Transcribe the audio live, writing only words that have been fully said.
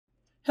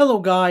Hello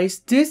guys,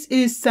 this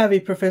is Savvy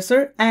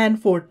Professor,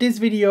 and for this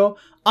video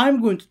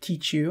I'm going to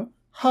teach you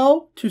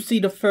how to see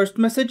the first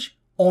message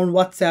on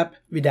WhatsApp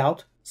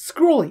without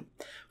scrolling.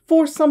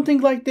 For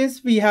something like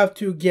this we have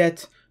to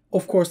get,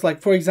 of course,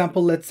 like for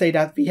example, let's say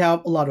that we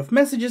have a lot of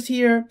messages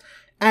here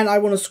and I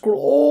want to scroll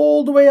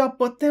all the way up,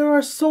 but there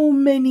are so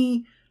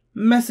many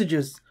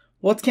messages.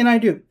 What can I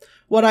do?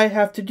 What I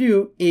have to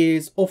do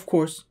is, of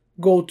course,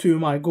 go to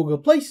my Google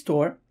Play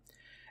Store.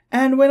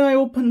 And when I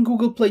open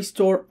Google Play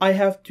Store, I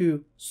have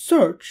to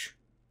search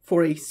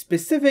for a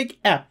specific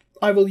app.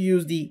 I will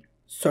use the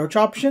search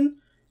option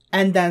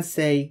and then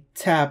say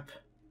tap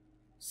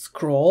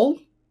scroll.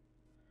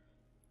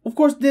 Of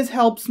course, this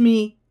helps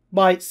me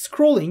by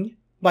scrolling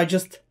by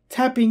just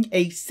tapping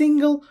a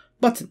single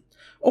button.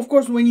 Of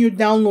course, when you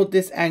download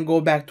this and go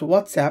back to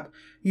WhatsApp,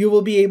 you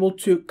will be able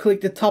to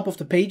click the top of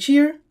the page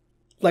here,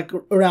 like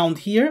around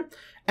here.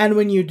 And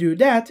when you do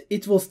that,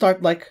 it will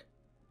start, like,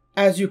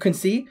 as you can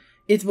see,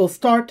 it will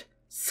start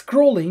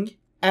scrolling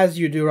as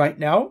you do right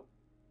now.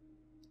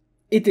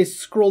 It is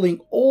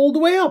scrolling all the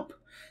way up.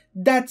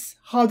 That's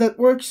how that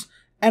works.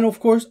 And of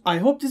course, I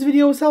hope this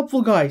video is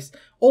helpful, guys.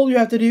 All you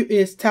have to do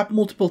is tap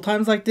multiple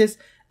times like this,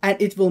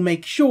 and it will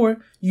make sure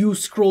you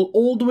scroll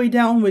all the way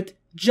down with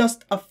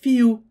just a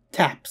few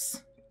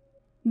taps.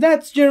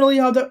 That's generally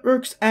how that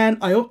works, and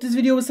I hope this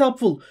video was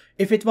helpful.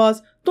 If it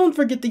was, don't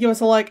forget to give us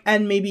a like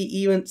and maybe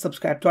even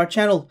subscribe to our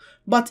channel.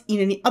 But in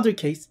any other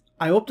case,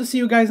 I hope to see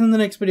you guys in the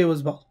next video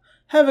as well.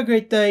 Have a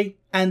great day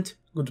and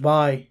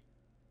goodbye.